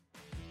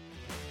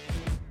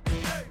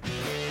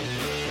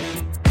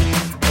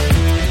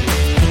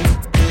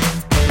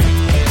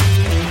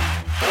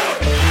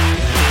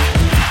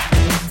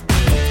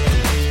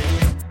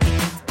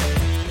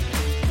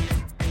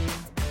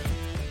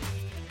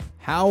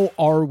How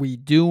are we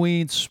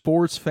doing,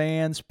 sports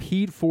fans?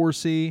 Pete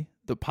Forsey,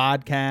 the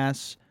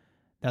podcast.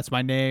 That's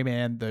my name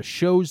and the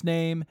show's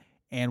name.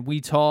 And we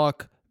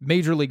talk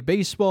Major League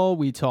Baseball.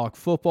 We talk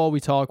football. We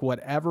talk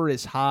whatever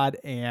is hot.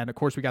 And, of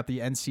course, we got the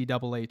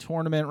NCAA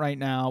tournament right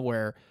now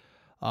where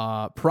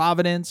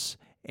Providence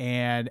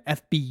and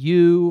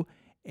FBU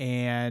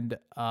and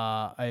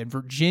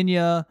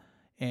Virginia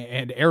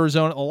and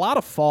Arizona, a lot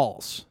of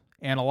falls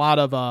and a lot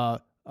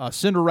of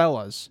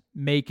Cinderellas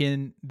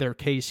making their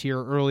case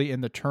here early in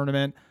the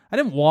tournament. I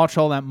didn't watch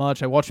all that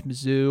much. I watched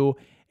Mizzou,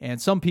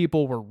 and some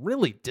people were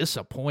really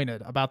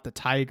disappointed about the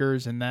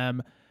Tigers and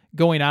them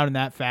going out in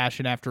that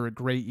fashion after a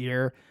great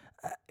year.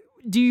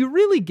 Do you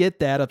really get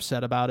that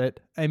upset about it?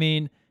 I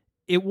mean,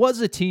 it was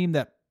a team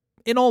that,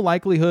 in all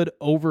likelihood,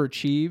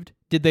 overachieved.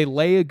 Did they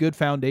lay a good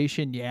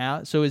foundation?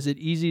 Yeah. So is it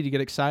easy to get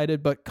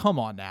excited? But come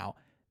on now.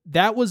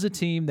 That was a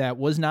team that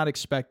was not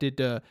expected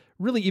to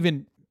really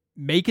even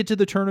make it to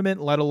the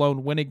tournament, let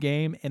alone win a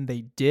game, and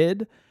they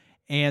did.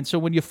 And so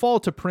when you fall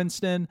to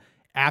Princeton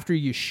after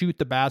you shoot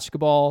the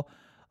basketball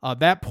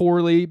that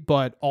poorly,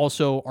 but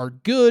also are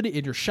good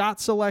in your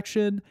shot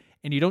selection,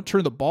 and you don't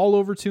turn the ball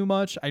over too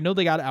much. I know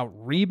they got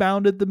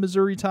out-rebounded the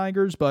Missouri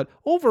Tigers, but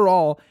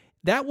overall,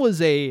 that was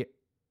if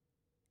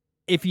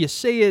you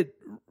say it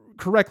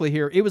correctly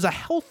here, it was a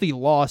healthy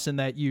loss in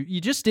that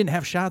you just didn't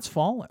have shots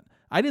falling.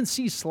 I didn't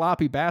see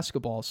sloppy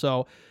basketball.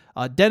 So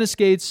Dennis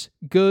Gates,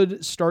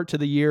 good start to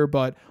the year.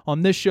 But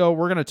on this show,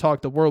 we're going to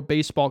talk the World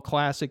Baseball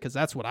Classic because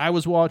that's what I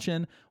was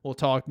watching. We'll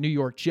talk New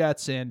York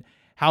Jets and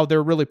how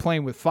they're really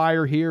playing with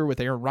fire here with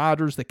Aaron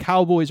Rodgers. The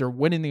Cowboys are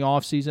winning the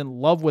offseason.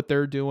 Love what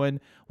they're doing.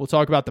 We'll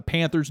talk about the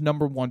Panthers'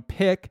 #1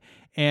 pick.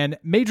 And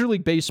Major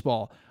League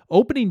Baseball.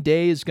 Opening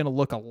day is going to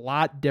look a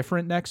lot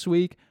different next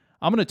week.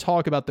 I'm going to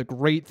talk about the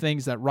great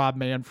things that Rob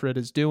Manfred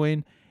is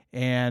doing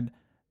and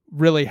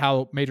really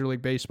how Major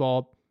League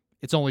Baseball,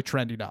 it's only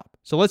trending up.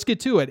 So let's get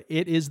to it.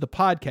 It is the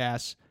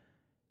podcast,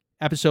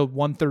 episode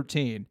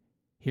 113,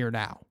 here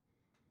now.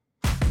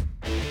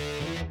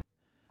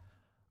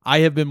 I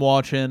have been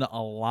watching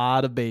a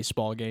lot of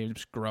baseball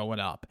games growing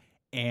up,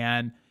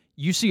 and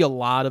you see a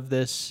lot of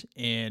this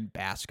in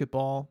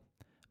basketball.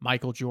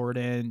 Michael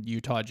Jordan,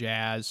 Utah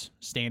Jazz,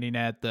 standing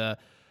at the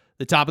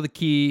top of the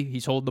key.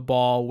 He's holding the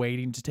ball,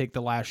 waiting to take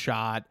the last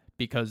shot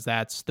because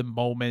that's the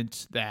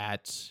moment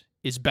that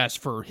is best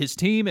for his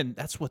team, and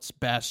that's what's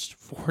best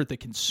for the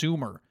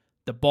consumer.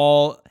 The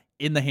ball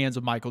in the hands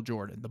of Michael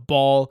Jordan, the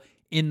ball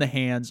in the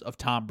hands of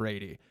Tom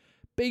Brady.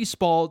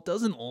 Baseball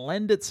doesn't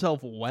lend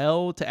itself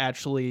well to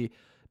actually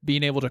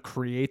being able to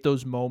create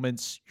those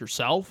moments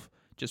yourself,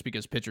 just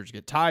because pitchers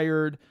get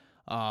tired,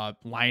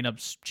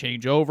 lineups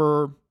change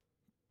over,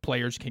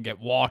 players can get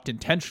walked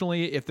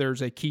intentionally if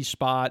there's a key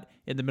spot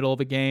in the middle of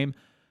a game.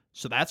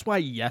 So that's why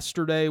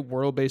yesterday,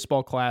 World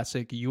Baseball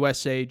Classic,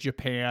 USA,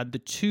 Japan, the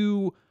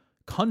two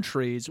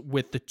countries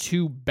with the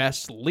two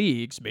best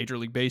leagues, Major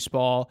League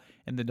Baseball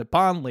and the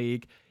Nippon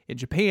League in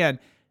Japan,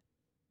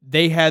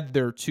 they had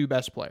their two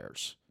best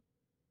players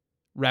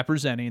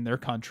representing their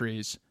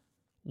countries,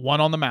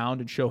 one on the mound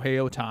in Shohei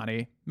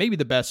Ohtani, maybe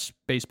the best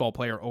baseball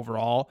player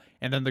overall,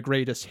 and then the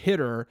greatest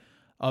hitter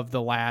of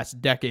the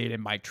last decade in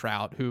Mike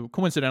Trout, who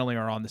coincidentally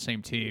are on the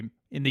same team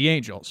in the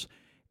Angels.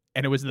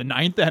 And it was the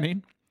ninth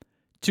inning,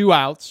 2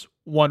 outs,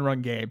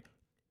 1-run game.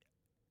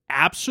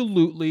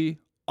 Absolutely,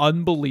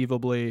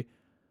 unbelievably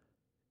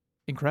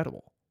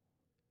incredible.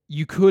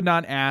 You could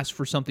not ask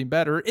for something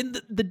better. And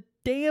the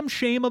damn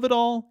shame of it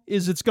all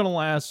is it's going to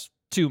last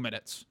 2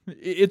 minutes.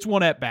 It's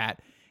one at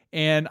bat.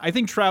 And I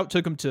think Trout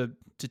took him to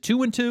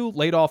 2-2,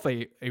 laid off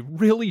a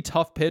really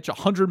tough pitch,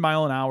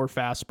 100-mile-an-hour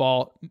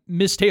fastball.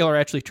 Miss Taylor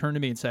actually turned to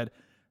me and said,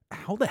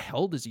 how the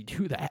hell does he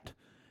do that?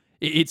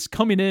 It's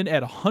coming in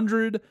at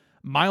 100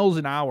 miles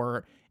an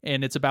hour,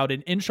 and it's about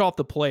an inch off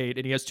the plate,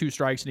 and he has 2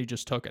 strikes, and he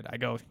just took it. I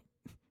go,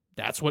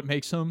 that's what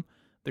makes him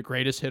the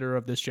greatest hitter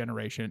of this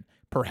generation,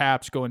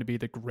 perhaps going to be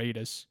the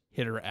greatest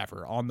hitter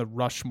ever on the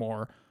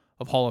Rushmore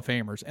of Hall of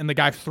Famers. And the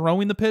guy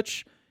throwing the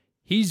pitch,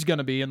 he's going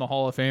to be in the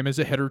Hall of Fame as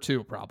a hitter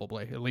too,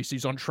 probably. At least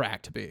he's on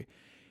track to be.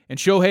 And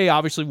Shohei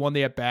obviously won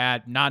the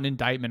at-bat, not an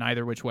indictment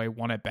either which way,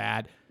 won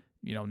at-bat,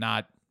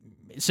 not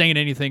saying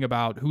anything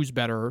about who's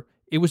better.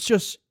 It was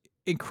just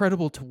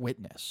incredible to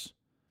witness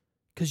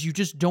because you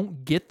just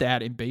don't get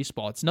that in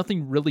baseball. It's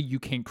nothing really you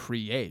can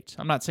create.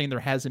 I'm not saying there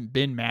hasn't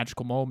been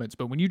magical moments,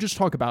 but when you just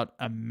talk about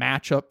a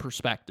matchup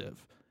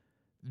perspective,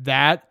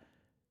 that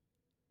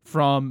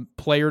from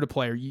player to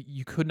player,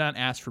 you could not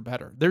ask for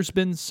better. There's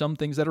been some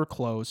things that are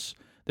close.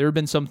 There have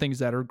been some things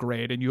that are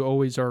great, and you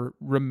always are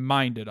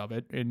reminded of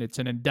it, and it's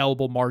an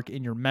indelible mark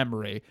in your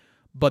memory.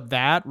 But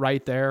that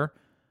right there,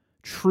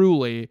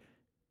 truly,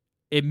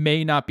 it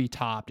may not be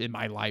topped in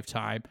my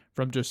lifetime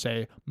from just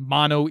say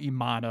mano a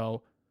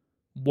mano,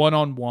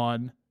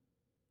 one-on-one.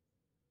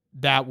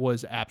 That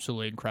was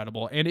absolutely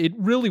incredible. And it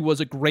really was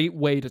a great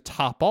way to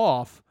top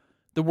off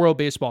the World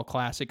Baseball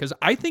Classic because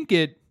I think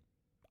it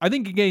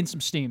gained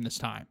some steam this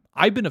time.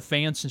 I've been a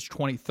fan since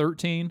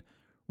 2013.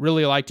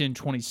 Really liked it in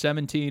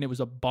 2017. It was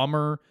a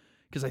bummer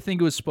because I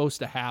think it was supposed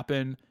to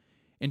happen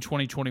in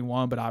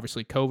 2021, but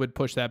obviously COVID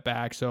pushed that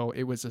back. So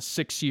it was a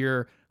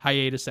 6-year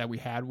hiatus that we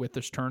had with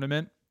this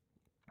tournament.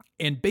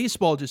 And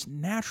baseball just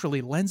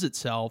naturally lends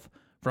itself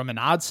from an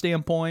odds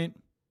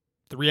standpoint.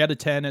 3 out of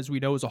 10, as we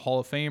know, is a Hall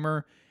of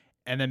Famer.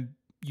 And then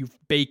you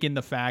bake in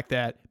the fact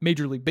that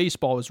Major League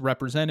Baseball is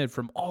represented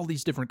from all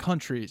these different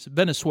countries: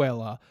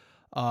 Venezuela,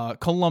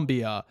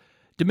 Colombia,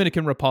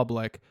 Dominican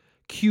Republic,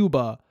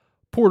 Cuba,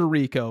 Puerto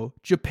Rico,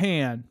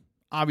 Japan,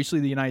 obviously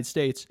the United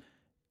States.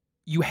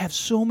 You have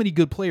so many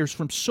good players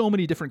from so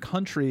many different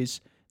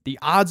countries. The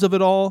odds of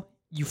it all,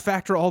 you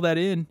factor all that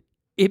in,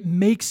 it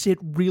makes it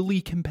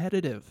really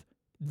competitive.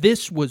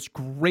 This was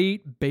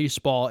great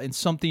baseball, and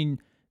something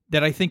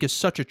that I think is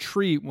such a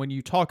treat when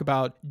you talk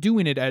about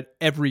doing it at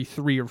every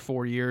 3 or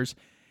 4 years.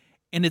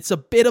 And it's a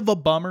bit of a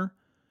bummer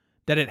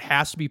that it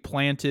has to be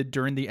planted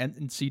during the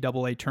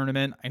NCAA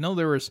tournament. I know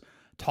there was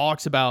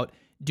talks about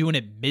doing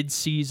it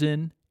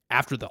mid-season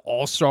after the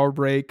All-Star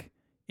break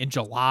in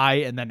July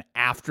and then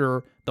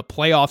after the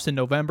playoffs in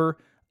November.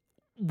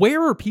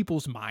 Where are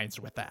people's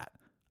minds with that?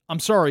 I'm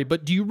sorry,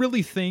 but do you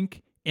really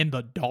think in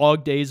the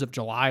dog days of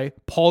July,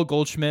 Paul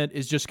Goldschmidt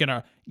is just going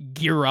to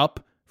gear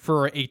up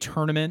for a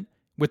tournament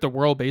with the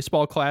World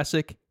Baseball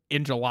Classic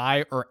in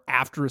July or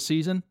after a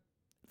season?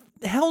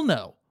 Hell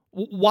no.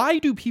 Why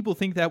do people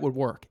think that would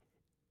work?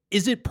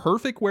 Is it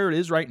perfect where it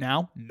is right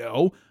now?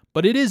 No,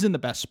 but it is in the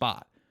best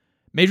spot.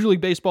 Major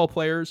League Baseball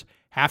players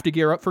have to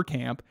gear up for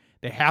camp.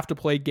 They have to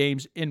play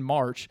games in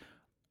March.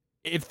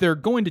 If they're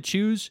going to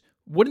choose,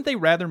 wouldn't they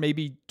rather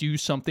maybe do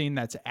something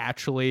that's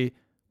actually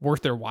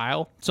worth their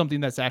while, something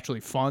that's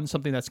actually fun,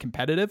 something that's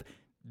competitive?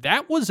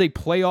 That was a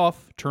playoff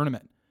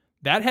tournament.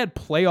 That had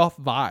playoff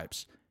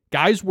vibes.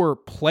 Guys were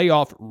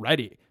playoff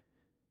ready,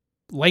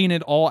 laying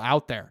it all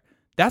out there.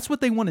 That's what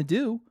they want to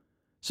do.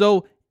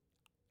 So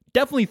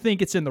definitely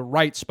think it's in the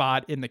right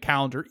spot in the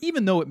calendar,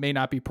 even though it may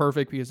not be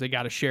perfect because they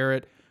got to share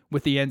it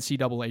with the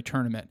NCAA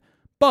tournament.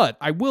 But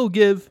I will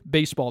give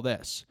baseball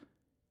this.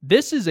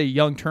 This is a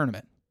young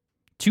tournament.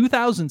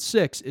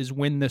 2006 is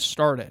when this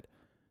started.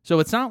 So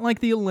it's not like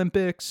the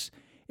Olympics.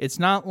 It's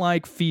not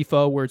like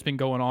FIFA, where it's been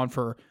going on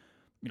for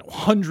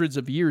hundreds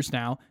of years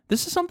now.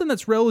 This is something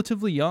that's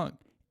relatively young.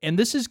 And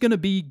this is going to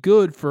be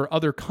good for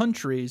other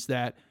countries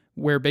that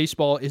where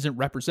baseball isn't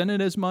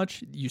represented as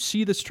much. You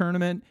see this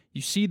tournament,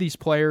 you see these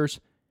players.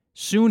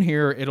 Soon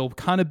here, it'll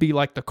kind of be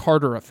like the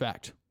Carter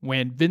effect.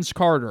 When Vince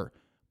Carter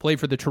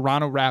played for the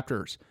Toronto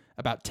Raptors,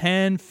 about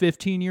 10,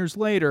 15 years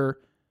later,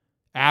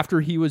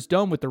 after he was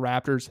done with the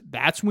Raptors,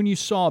 that's when you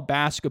saw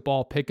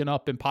basketball picking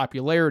up in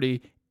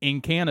popularity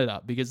in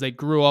Canada because they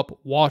grew up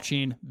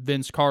watching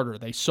Vince Carter.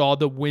 They saw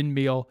the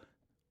windmill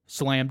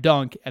slam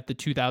dunk at the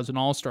 2000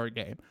 All-Star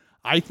game.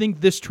 I think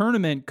this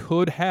tournament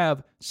could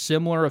have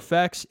similar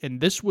effects,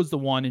 and this was the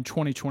one in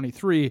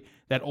 2023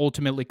 that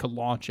ultimately could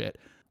launch it.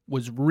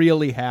 Was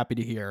really happy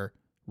to hear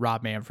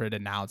Rob Manfred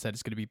announced that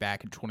it's going to be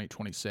back in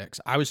 2026.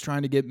 I was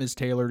trying to get Ms.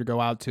 Taylor to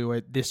go out to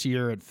it this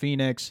year at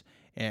Phoenix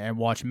and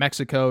watch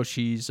Mexico.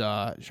 She's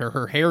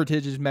her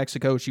heritage is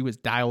Mexico. She was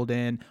dialed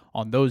in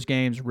on those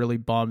games, really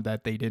bummed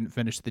that they didn't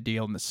finish the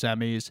deal in the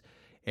semis.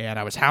 And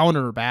I was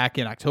hounding her back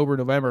in October,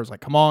 November. I was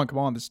like, come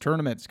on, this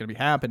tournament is going to be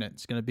happening.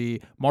 It's going to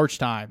be March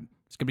time.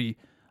 It's going to be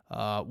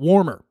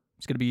warmer.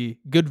 It's going to be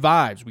good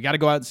vibes. We got to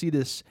go out and see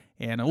this.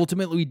 And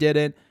ultimately we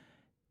didn't.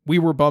 We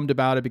were bummed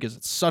about it because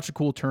it's such a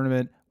cool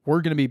tournament.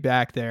 We're going to be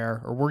back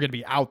there, or we're going to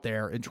be out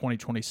there in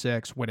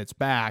 2026 when it's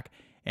back.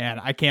 And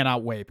I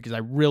cannot wait because I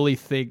really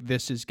think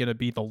this is going to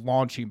be the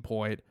launching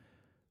point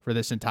for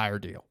this entire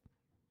deal.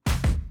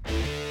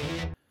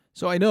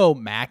 So I know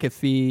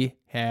McAfee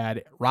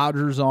had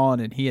Rodgers on,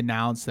 and he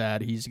announced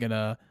that he's going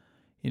to,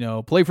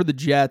 play for the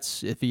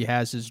Jets if he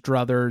has his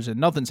druthers, and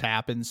nothing's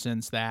happened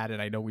since that.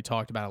 And I know we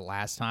talked about it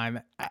last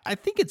time. I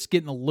think it's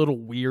getting a little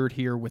weird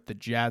here with the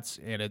Jets,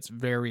 and it's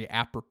very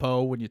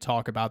apropos when you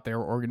talk about their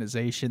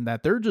organization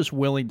that they're just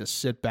willing to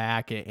sit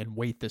back and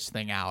wait this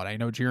thing out. I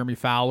know Jeremy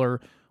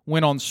Fowler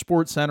went on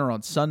SportsCenter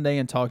on Sunday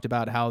and talked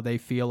about how they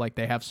feel like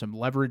they have some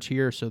leverage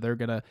here, so they're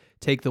going to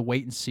take the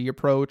wait-and-see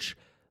approach.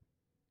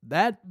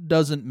 That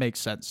doesn't make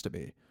sense to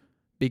me,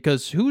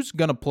 because who's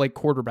going to play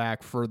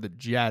quarterback for the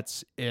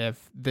Jets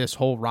if this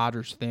whole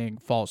Rodgers thing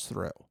falls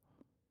through?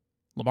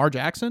 Lamar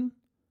Jackson?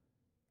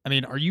 I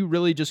mean, are you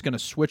really just going to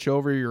switch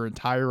over your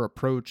entire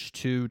approach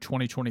to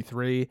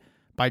 2023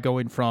 by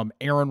going from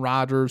Aaron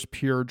Rodgers,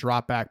 pure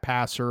drop-back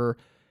passer,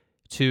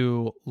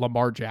 to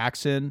Lamar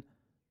Jackson,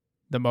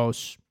 the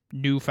most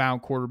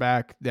newfound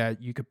quarterback that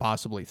you could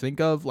possibly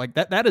think of? Like,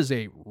 that is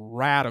a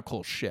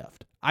radical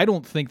shift. I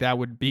don't think that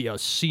would be a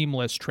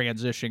seamless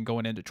transition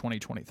going into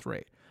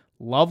 2023.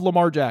 Love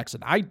Lamar Jackson.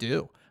 I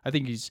do. I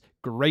think he's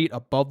great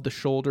above the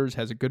shoulders,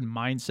 has a good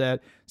mindset.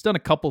 He's done a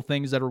couple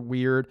things that are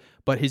weird,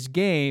 but his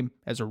game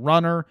as a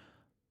runner,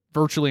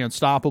 virtually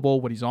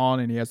unstoppable when he's on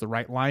and he has the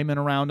right lineman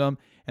around him.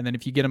 And then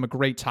if you get him a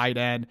great tight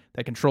end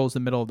that controls the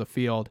middle of the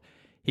field,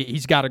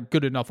 he's got a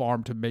good enough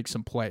arm to make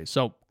some plays.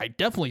 So I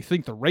definitely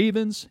think the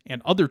Ravens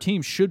and other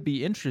teams should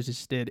be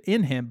interested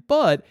in him,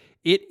 but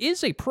it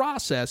is a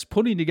process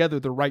putting together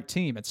the right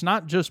team. It's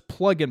not just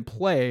plug and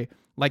play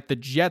like the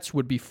Jets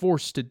would be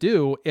forced to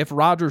do if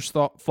Rodgers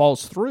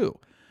falls through.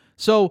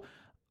 So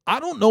I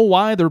don't know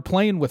why they're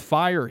playing with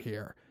fire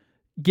here.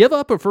 Give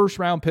up a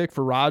first-round pick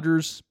for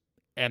Rodgers,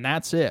 and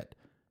that's it.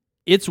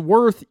 It's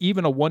worth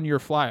even a 1-year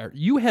flyer.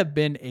 You have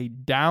been a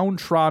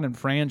downtrodden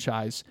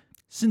franchise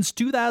since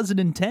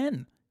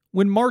 2010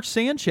 when Mark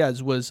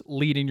Sanchez was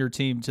leading your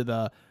team to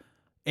the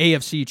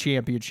AFC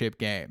Championship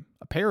game.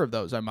 A pair of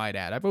those, I might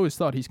add. I've always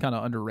thought he's kind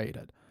of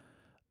underrated.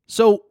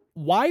 So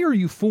why are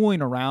you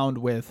fooling around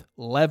with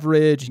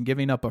leverage and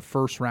giving up a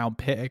first-round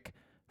pick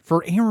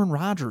for Aaron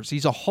Rodgers?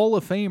 He's a Hall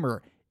of Famer.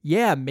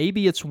 Yeah,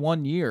 maybe it's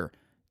 1 year.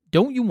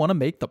 Don't you want to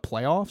make the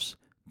playoffs?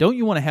 Don't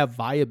you want to have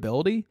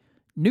viability?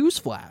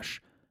 Newsflash.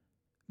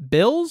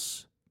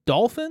 Bills,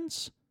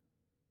 Dolphins,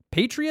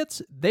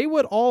 Patriots, they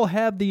would all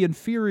have the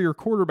inferior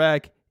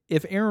quarterback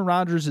if Aaron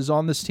Rodgers is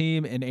on this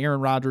team and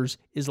Aaron Rodgers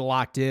is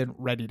locked in,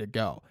 ready to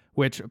go.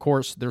 Which, of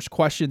course, there's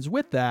questions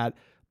with that,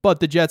 but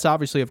the Jets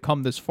obviously have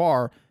come this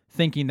far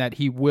thinking that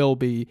he will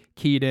be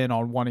keyed in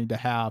on wanting to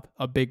have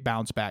a big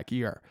bounce back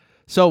year.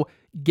 So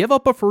give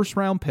up a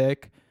first-round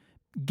pick,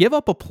 give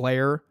up a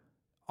player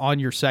on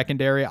your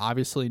secondary,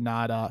 obviously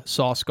not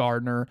Sauce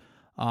Gardner,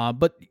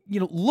 but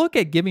look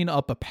at giving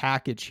up a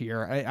package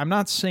here. I'm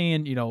not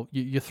saying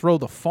you throw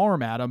the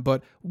farm at him,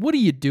 but what are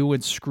you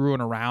doing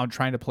screwing around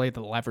trying to play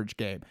the leverage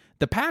game?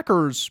 The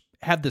Packers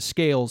have the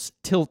scales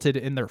tilted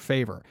in their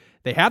favor.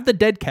 They have the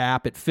dead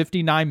cap at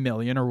 $59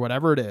 million or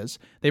whatever it is.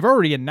 They've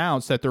already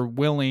announced that they're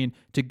willing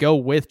to go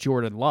with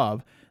Jordan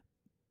Love.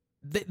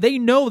 They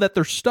know that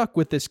they're stuck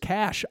with this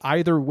cash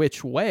either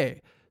which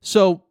way.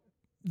 So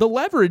the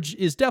leverage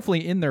is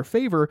definitely in their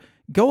favor.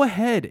 Go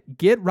ahead,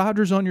 get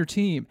Rodgers on your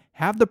team,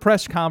 have the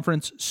press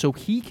conference so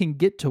he can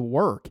get to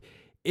work.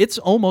 It's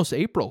almost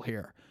April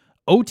here.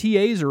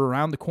 OTAs are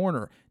around the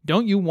corner.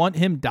 Don't you want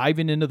him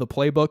diving into the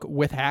playbook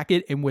with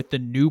Hackett and with the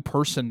new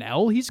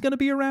personnel he's going to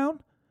be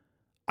around?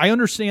 I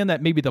understand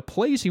that maybe the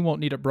plays he won't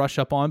need to brush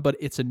up on, but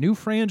it's a new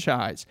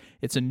franchise.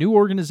 It's a new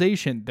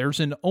organization. There's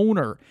an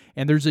owner,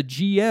 and there's a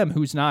GM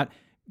who's not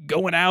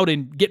going out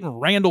and getting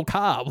Randall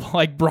Cobb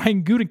like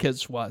Brian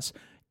Gutekunst was.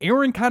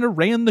 Aaron kind of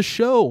ran the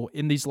show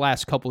in these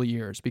last couple of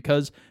years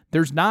because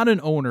there's not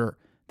an owner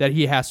that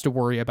he has to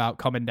worry about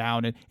coming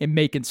down and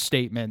making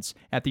statements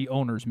at the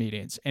owners'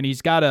 meetings. And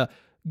he's got a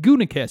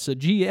Gutekunst, a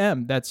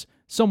GM, that's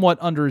somewhat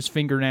under his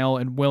fingernail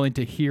and willing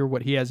to hear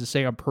what he has to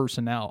say on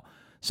personnel.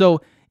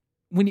 So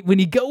when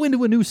you go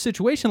into a new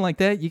situation like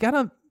that, you got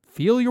to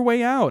feel your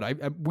way out.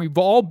 We've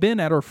all been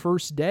at our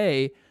first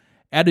day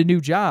at a new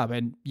job,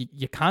 and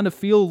you kind of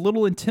feel a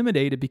little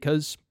intimidated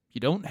because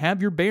you don't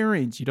have your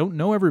bearings. You don't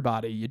know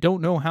everybody. You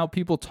don't know how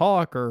people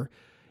talk or,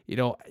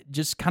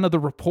 just kind of the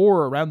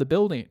rapport around the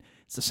building.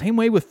 It's the same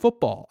way with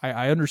football.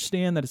 I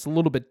understand that it's a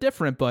little bit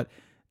different, but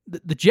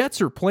the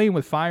Jets are playing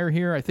with fire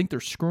here. I think they're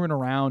screwing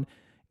around.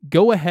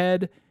 Go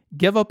ahead,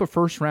 give up a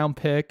first-round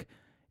pick,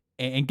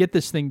 and get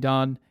this thing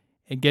done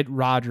and get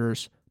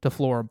Rodgers to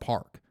Florham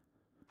Park.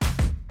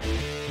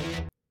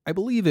 I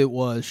believe it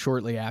was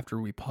shortly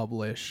after we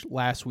published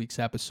last week's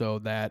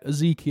episode that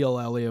Ezekiel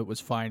Elliott was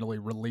finally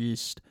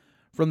released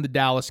from the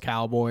Dallas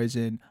Cowboys,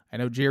 and I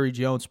know Jerry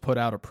Jones put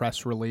out a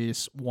press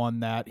release, one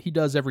that he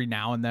does every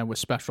now and then with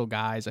special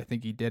guys. I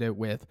think he did it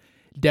with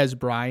Dez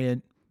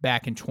Bryant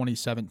back in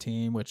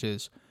 2017, which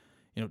is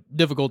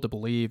difficult to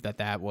believe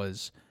that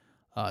was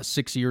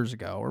 6 years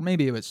ago, or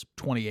maybe it was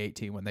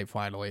 2018 when they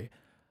finally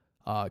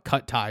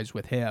cut ties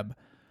with him.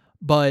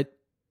 But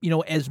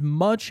as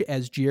much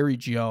as Jerry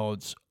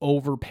Jones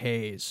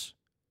overpays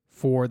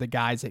for the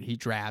guys that he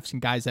drafts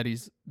and guys that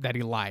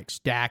he likes,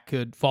 Dak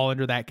could fall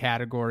under that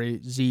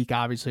category. Zeke,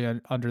 obviously,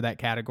 under that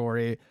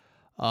category.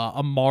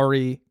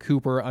 Amari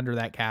Cooper under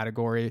that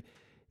category.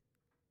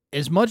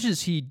 As much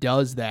as he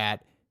does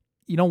that,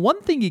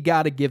 one thing you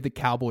got to give the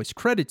Cowboys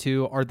credit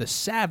to are the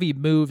savvy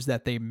moves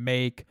that they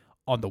make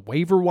on the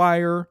waiver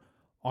wire,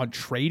 on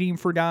trading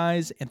for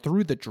guys, and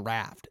through the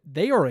draft.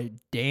 They are a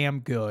damn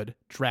good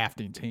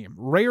drafting team.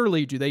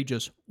 Rarely do they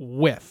just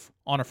whiff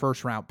on a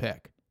first-round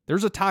pick.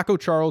 There's a Taco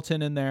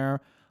Charlton in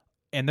there,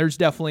 and there's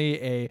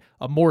definitely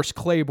a Morris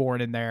Claiborne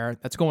in there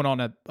that's going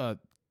on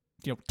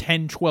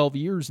 10, 12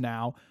 years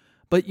now.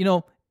 But,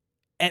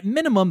 at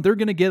minimum, they're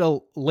going to get a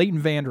Leighton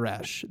Vander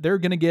Esch. They're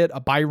going to get a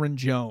Byron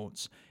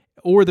Jones.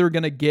 Or they're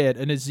going to get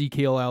an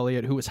Ezekiel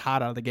Elliott who is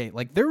hot out of the gate.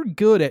 Like, they're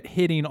good at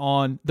hitting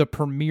on the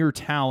premier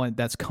talent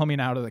that's coming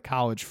out of the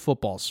college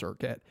football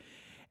circuit.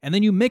 And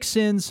then you mix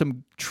in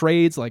some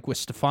trades like with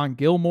Stephon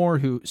Gilmore,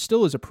 who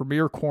still is a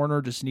premier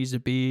corner, just needs to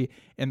be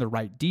in the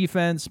right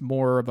defense,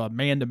 more of a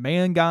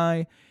man-to-man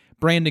guy.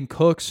 Brandon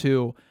Cooks,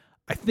 who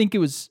I think it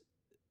was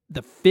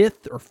the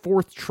 5th or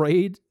 4th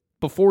trade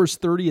before his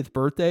 30th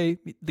birthday.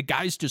 The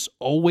guy's just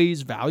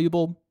always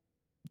valuable.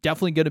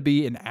 Definitely going to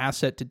be an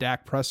asset to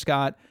Dak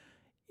Prescott.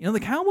 The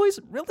Cowboys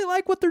really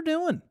like what they're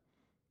doing.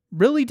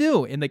 Really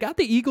do. And they got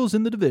the Eagles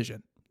in the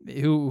division,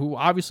 who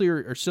obviously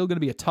are still going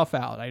to be a tough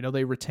out. I know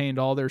they retained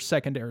all their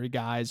secondary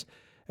guys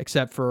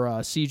except for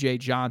CJ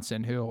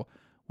Johnson, who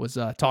was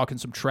talking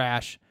some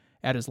trash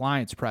at his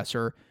Lions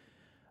presser.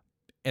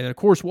 And, of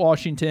course,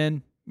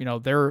 Washington,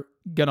 they're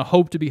going to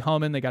hope to be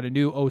humming. They got a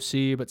new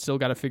OC, but still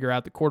got to figure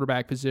out the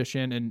quarterback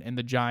position, and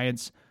the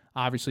Giants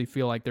obviously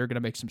feel like they're going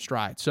to make some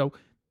strides. So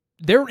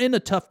they're in a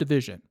tough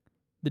division,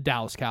 the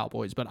Dallas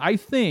Cowboys, but I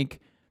think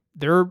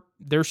they're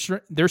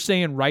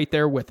staying right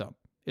there with them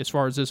as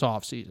far as this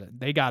offseason.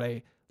 They got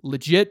a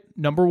legit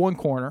number one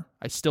corner.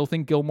 I still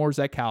think Gilmore's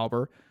that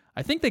caliber.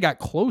 I think they got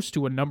close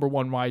to a number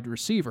one wide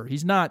receiver.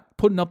 He's not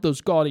putting up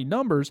those gaudy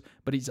numbers,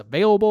 but he's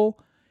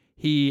available.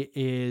 He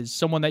is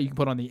someone that you can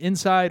put on the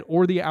inside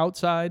or the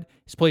outside.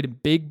 He's played in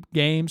big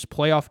games,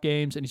 playoff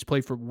games, and he's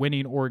played for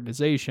winning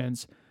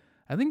organizations.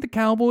 I think the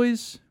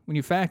Cowboys, when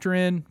you factor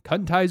in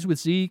cutting ties with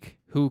Zeke,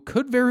 who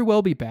could very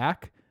well be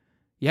back,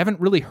 you haven't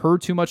really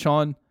heard too much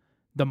on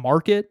the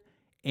market,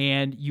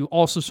 and you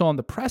also saw in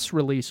the press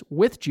release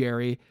with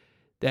Jerry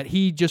that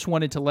he just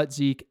wanted to let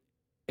Zeke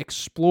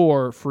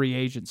explore free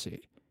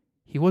agency.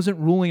 He wasn't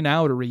ruling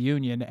out a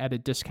reunion at a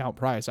discount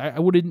price. I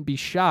wouldn't be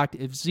shocked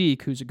if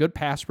Zeke, who's a good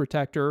pass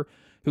protector,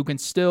 who can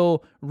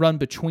still run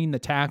between the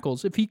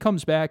tackles, if he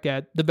comes back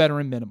at the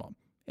veteran minimum.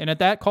 And at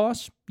that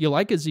cost, you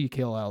like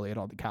Ezekiel Elliott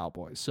on the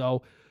Cowboys.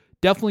 So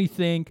definitely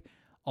think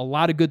a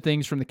lot of good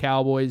things from the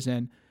Cowboys.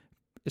 And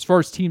as far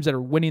as teams that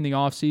are winning the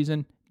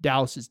offseason,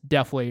 Dallas is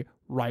definitely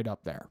right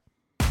up there.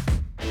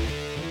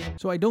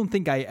 So I don't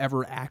think I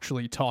ever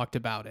actually talked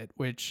about it,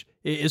 which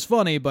is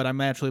funny, but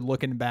I'm actually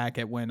looking back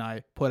at when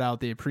I put out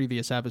the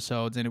previous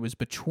episodes, and it was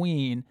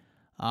between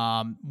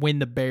when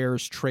the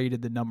Bears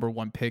traded the number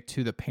one pick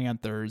to the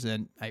Panthers,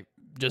 and I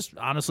just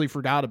honestly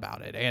forgot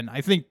about it. And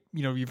I think,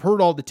 you've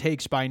heard all the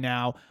takes by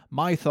now.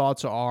 My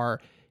thoughts are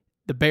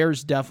the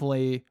Bears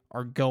definitely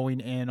are going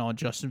in on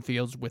Justin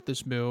Fields with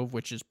this move,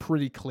 which is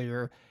pretty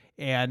clear.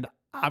 And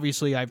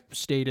obviously, I've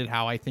stated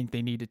how I think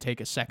they need to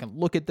take a second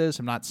look at this.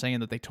 I'm not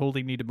saying that they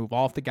totally need to move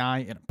off the guy.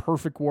 In a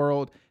perfect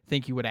world, I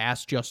think you would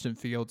ask Justin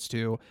Fields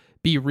to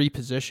be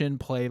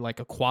repositioned, play like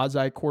a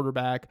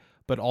quasi-quarterback,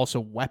 but also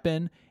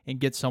weapon, and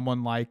get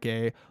someone like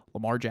a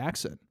Lamar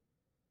Jackson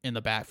in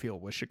the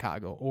backfield with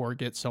Chicago, or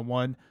get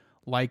someone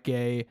like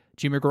a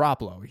Jimmy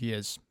Garoppolo. He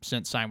has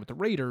since signed with the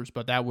Raiders,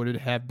 but that would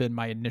have been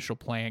my initial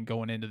plan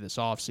going into this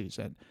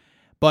offseason.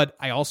 But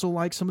I also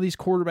like some of these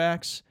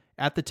quarterbacks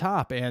at the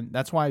top, and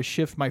that's why I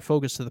shift my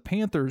focus to the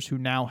Panthers, who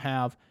now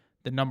have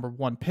the number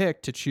one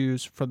pick to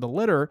choose from the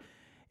litter.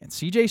 And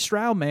CJ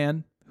Stroud,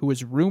 man, who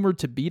is rumored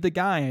to be the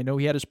guy. I know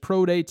he had his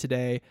pro day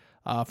today.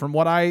 From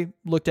what I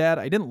looked at,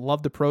 I didn't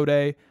love the pro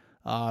day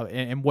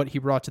and what he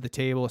brought to the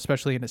table,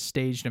 especially in a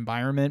staged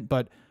environment.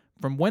 But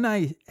from when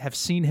I have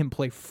seen him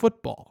play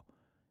football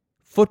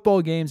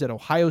games at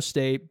Ohio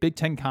State, Big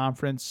Ten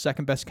Conference,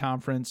 second best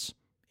conference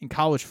in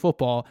college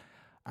football,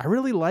 I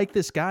really like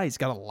this guy. He's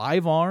got a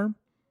live arm,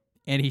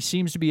 and he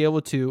seems to be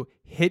able to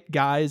hit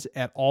guys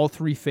at all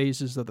three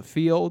phases of the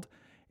field.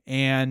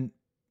 And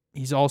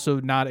he's also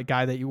not a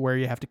guy where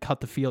you have to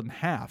cut the field in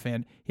half.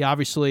 And he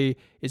obviously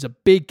is a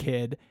big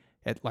kid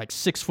at like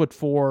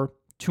 6'4",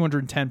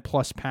 210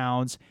 plus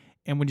pounds.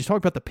 And when you talk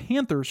about the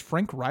Panthers,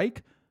 Frank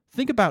Reich,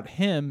 think about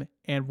him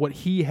and what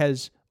he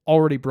has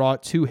already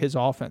brought to his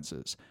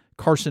offenses.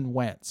 Carson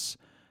Wentz,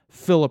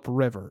 Phillip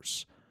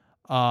Rivers,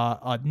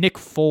 Nick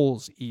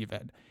Foles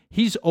even.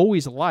 He's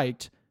always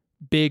liked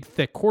big,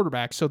 thick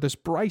quarterbacks. So this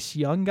Bryce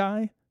Young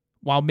guy,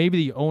 while maybe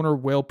the owner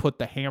will put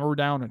the hammer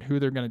down on who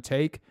they're going to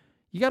take,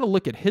 you got to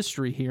look at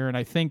history here, and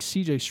I think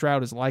CJ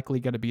Stroud is likely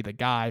going to be the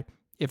guy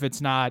if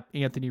it's not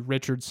Anthony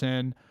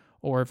Richardson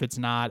or if it's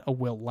not a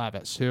Will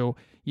Levis, who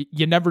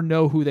you never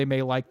know who they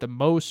may like the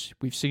most.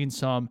 We've seen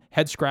some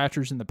head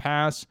scratchers in the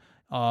past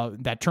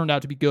that turned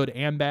out to be good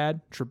and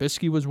bad.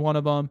 Trubisky was one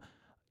of them.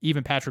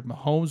 Even Patrick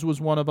Mahomes was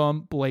one of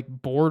them. Blake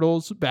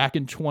Bortles back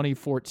in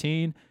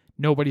 2014.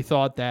 Nobody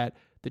thought that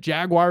the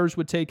Jaguars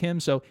would take him.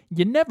 So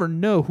you never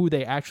know who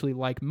they actually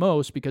like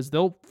most because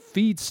they'll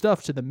feed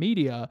stuff to the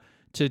media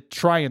to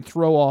try and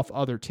throw off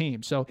other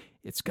teams. So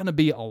it's going to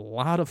be a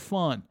lot of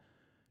fun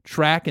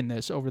tracking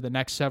this over the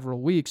next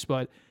several weeks.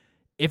 But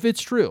if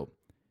it's true,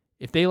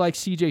 if they like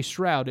CJ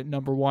Stroud at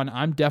number one,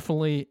 I'm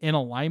definitely in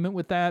alignment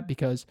with that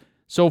because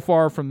so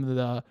far from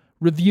the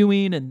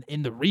reviewing and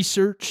in the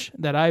research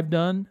that I've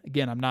done,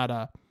 again, I'm not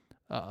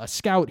a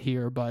scout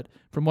here, but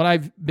from what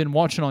I've been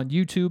watching on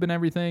YouTube and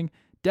everything,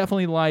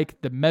 definitely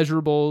like the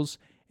measurables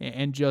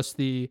and just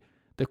the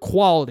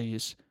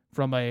qualities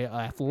from a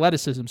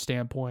athleticism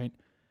standpoint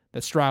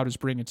that Stroud is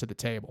bringing to the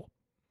table.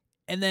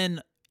 And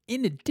then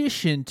in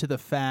addition to the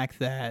fact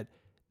that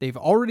they've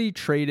already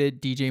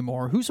traded DJ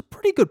Moore, who's a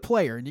pretty good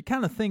player, and you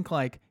kind of think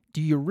like,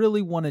 do you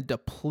really want to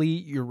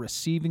deplete your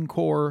receiving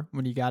core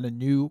when you got a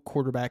new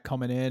quarterback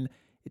coming in?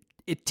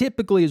 It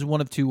typically is one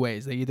of two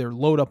ways. They either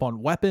load up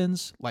on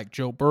weapons like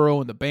Joe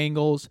Burrow and the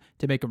Bengals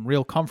to make them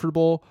real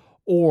comfortable,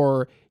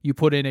 or you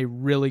put in a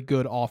really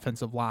good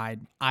offensive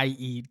line,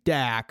 i.e.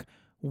 Dak,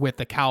 with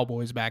the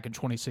Cowboys back in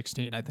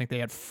 2016. I think they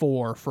had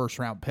 4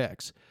 first-round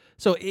picks.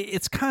 So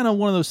it's kind of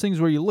one of those things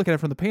where you look at it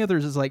from the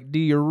Panthers, it's like, do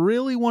you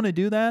really want to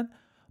do that?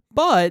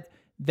 But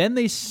then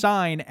they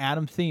sign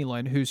Adam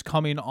Thielen, who's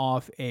coming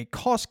off a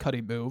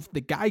cost-cutting move.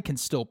 The guy can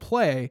still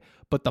play,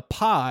 but the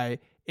pie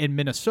in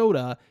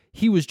Minnesota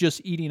he was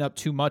just eating up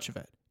too much of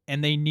it.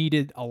 And they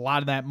needed a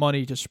lot of that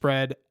money to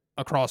spread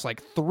across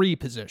like 3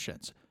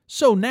 positions.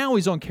 So now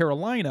he's on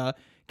Carolina.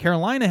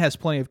 Carolina has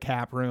plenty of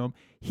cap room.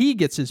 He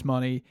gets his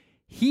money.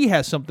 He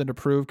has something to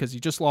prove because he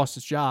just lost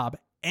his job.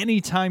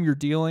 Anytime you're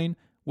dealing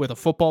with a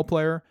football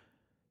player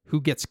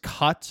who gets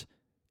cut,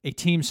 a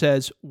team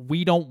says,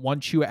 we don't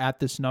want you at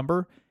this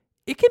number,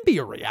 it can be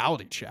a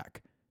reality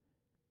check.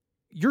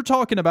 You're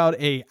talking about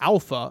a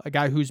alpha, a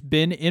guy who's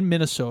been in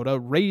Minnesota,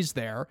 raised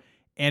there,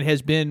 and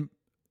has been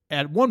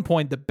at one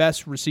point the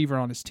best receiver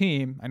on his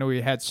team. I know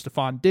he had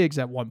Stephon Diggs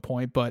at one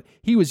point, but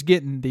he was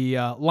getting the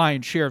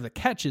lion's share of the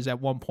catches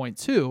at one point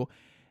too.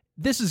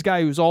 This is a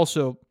guy who's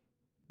also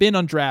been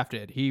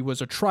undrafted. He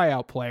was a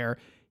tryout player.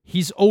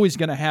 He's always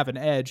going to have an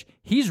edge.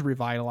 He's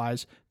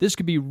revitalized. This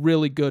could be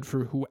really good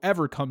for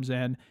whoever comes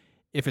in.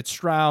 If it's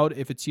Stroud,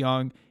 if it's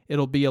Young,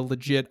 it'll be a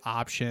legit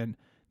option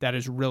that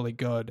is really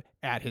good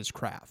at his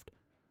craft.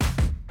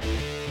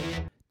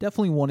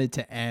 Definitely wanted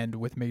to end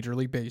with Major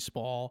League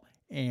Baseball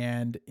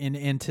and in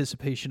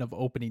anticipation of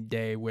opening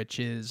day, which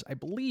is, I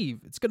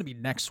believe, it's going to be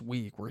next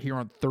week. We're here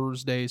on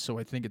Thursday, so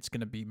I think it's going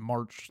to be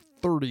March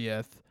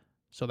 30th.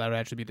 So that would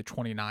actually be the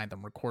 29th.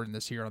 I'm recording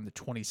this here on the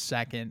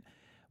 22nd.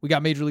 We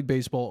got Major League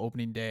Baseball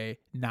opening day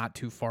not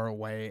too far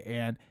away,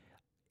 and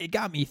it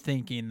got me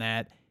thinking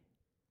that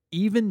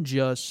even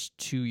just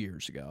 2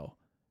 years ago,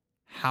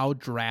 how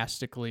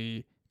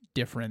drastically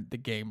different the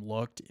game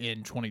looked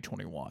in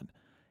 2021.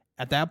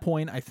 At that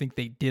point, I think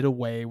they did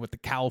away with the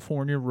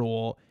California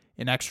rule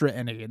in extra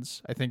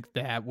innings. I think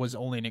that was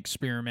only an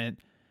experiment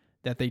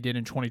that they did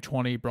in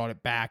 2020, brought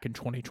it back in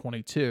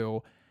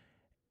 2022,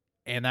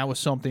 and that was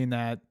something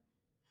that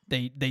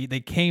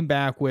they came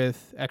back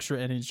with extra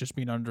innings just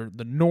being under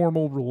the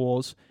normal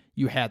rules.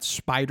 You had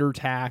spider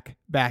tack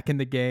back in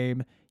the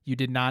game. You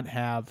did not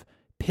have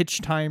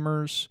pitch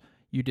timers.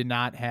 You did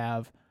not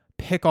have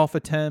pickoff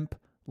attempt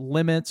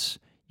limits.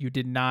 You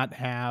did not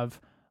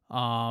have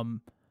the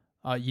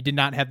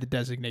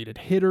designated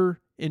hitter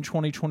in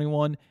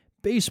 2021.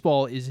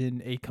 Baseball is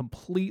in a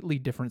completely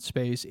different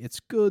space.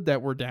 It's good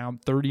that we're down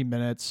 30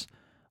 minutes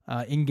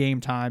in game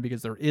time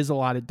because there is a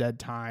lot of dead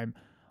time.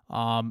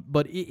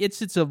 But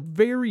it's a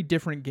very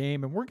different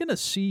game, and we're going to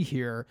see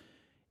here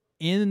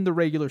in the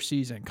regular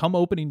season, come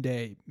opening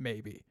day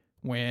maybe,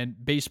 when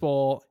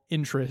baseball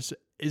interest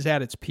is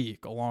at its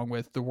peak along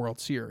with the World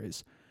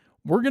Series.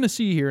 We're going to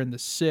see here in the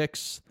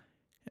 6th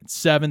and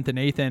 7th and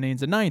 8th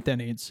innings and 9th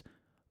innings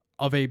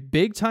of a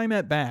big-time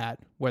at-bat,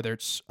 whether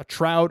it's a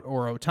Trout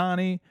or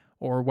Ohtani,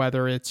 or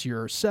whether it's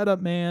your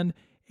setup man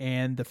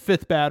and the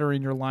 5th batter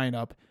in your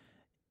lineup,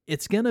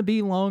 it's going to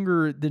be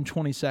longer than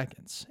 20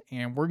 seconds.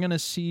 And we're going to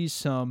see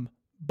some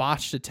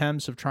botched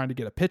attempts of trying to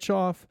get a pitch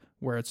off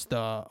where it's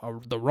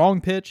the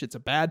wrong pitch, it's a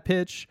bad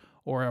pitch,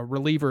 or a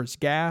reliever is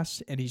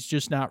gassed, and he's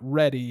just not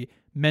ready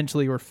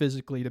mentally or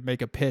physically to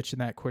make a pitch in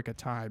that quick a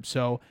time.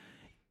 So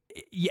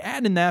you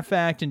add in that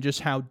fact and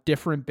just how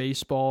different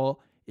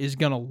baseball is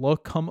going to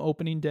look come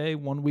opening day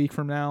 1 week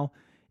from now.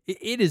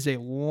 It is a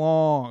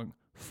long,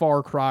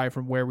 far cry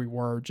from where we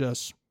were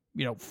just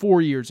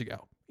 4 years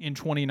ago in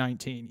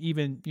 2019,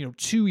 even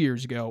 2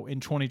 years ago in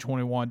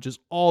 2021. Just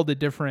all the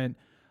different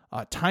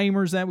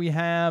timers that we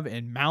have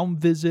and mound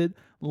visit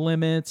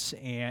limits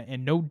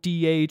and no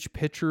DH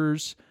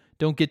pitchers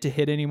don't get to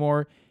hit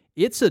anymore.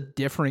 It's a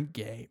different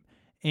game.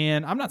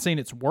 And I'm not saying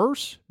it's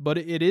worse, but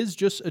it is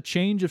just a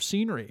change of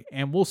scenery.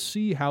 And we'll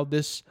see how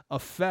this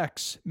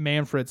affects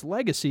Manfred's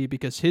legacy,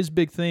 because his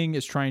big thing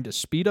is trying to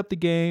speed up the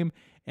game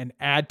and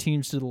add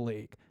teams to the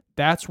league.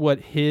 That's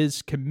what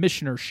his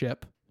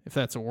commissionership, if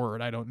that's a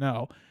word, I don't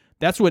know.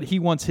 That's what he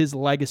wants his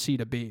legacy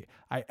to be.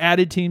 I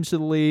added teams to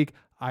the league.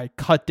 I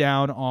cut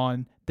down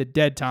on the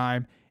dead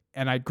time,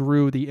 and I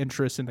grew the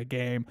interest in the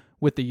game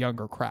with the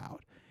younger crowd.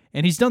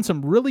 And he's done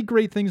some really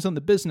great things on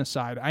the business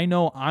side. I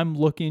know I'm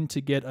looking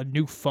to get a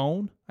new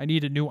phone. I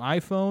need a new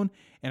iPhone,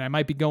 and I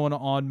might be going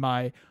on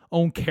my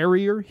own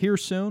carrier here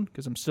soon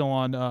because I'm still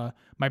on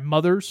my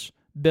mother's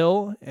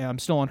bill, and I'm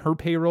still on her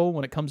payroll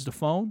when it comes to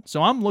phone.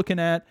 So I'm looking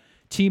at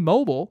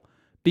T-Mobile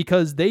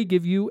because they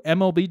give you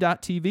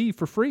MLB.TV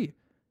for free.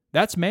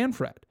 That's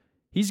Manfred.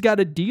 He's got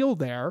a deal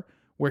there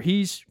where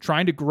he's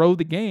trying to grow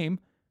the game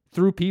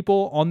through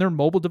people on their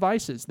mobile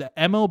devices. The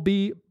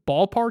MLB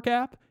Ballpark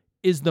app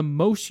is the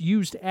most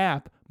used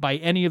app by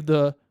any of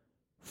the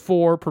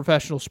 4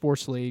 professional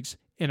sports leagues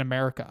in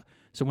America.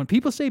 So when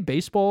people say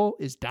baseball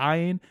is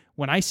dying,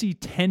 when I see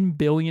 $10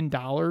 billion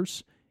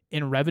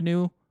in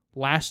revenue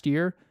last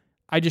year,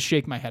 I just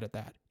shake my head at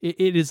that.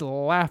 It is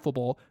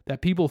laughable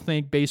that people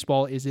think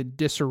baseball is in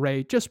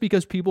disarray just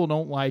because people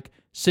don't like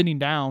sitting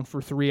down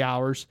for 3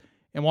 hours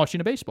and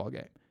watching a baseball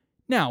game.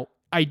 Now,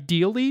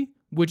 ideally,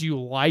 would you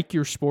like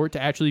your sport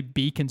to actually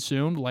be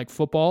consumed like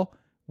football?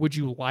 Would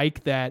you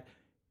like that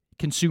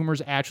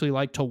consumers actually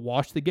like to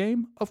watch the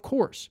game? Of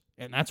course.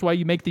 And that's why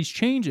you make these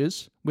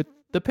changes with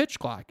the pitch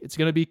clock. It's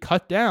going to be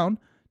cut down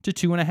to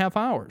 2.5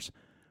 hours.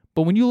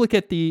 But when you look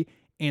at the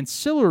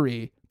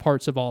ancillary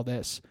parts of all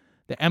this,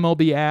 the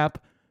MLB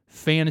app,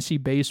 fantasy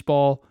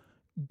baseball,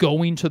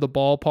 going to the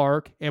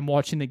ballpark and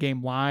watching the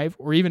game live,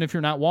 or even if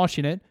you're not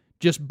watching it,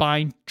 just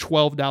buying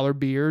 $12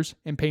 beers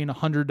and paying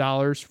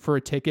 $100 for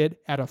a ticket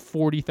at a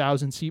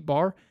 40,000 seat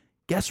bar,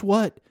 guess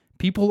what?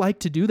 People like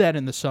to do that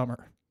in the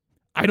summer.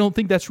 I don't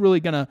think that's really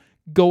going to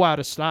go out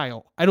of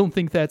style. I don't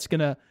think that's going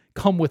to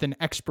come with an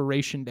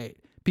expiration date.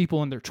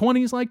 People in their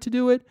 20s like to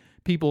do it.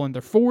 People in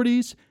their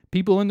 40s.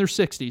 People in their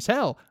 60s.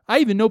 Hell, I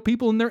even know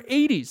people in their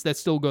 80s that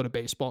still go to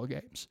baseball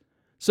games.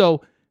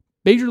 So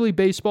Major League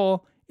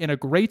Baseball in a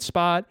great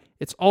spot.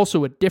 It's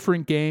also a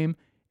different game,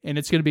 and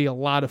it's going to be a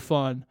lot of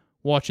fun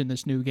watching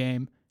this new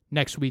game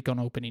next week on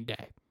opening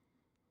day.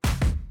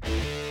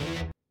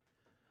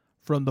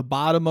 From the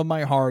bottom of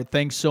my heart,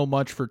 thanks so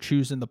much for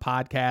choosing the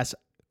podcast.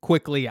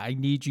 Quickly, I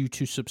need you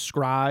to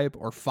subscribe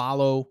or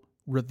follow,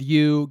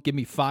 review, give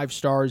me 5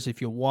 stars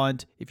if you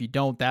want. If you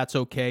don't, that's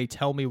okay.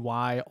 Tell me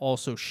why.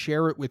 Also,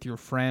 share it with your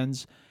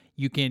friends.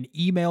 You can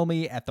email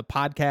me at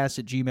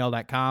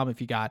thepodcast@gmail.com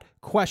if you got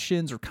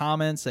questions or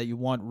comments that you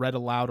want read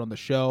aloud on the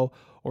show,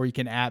 or you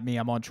can @ me.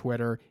 I'm on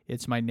Twitter.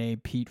 It's my name,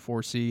 Pete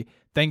Forsey.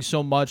 Thanks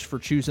so much for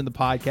choosing the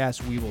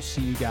podcast. We will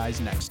see you guys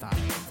next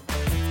time.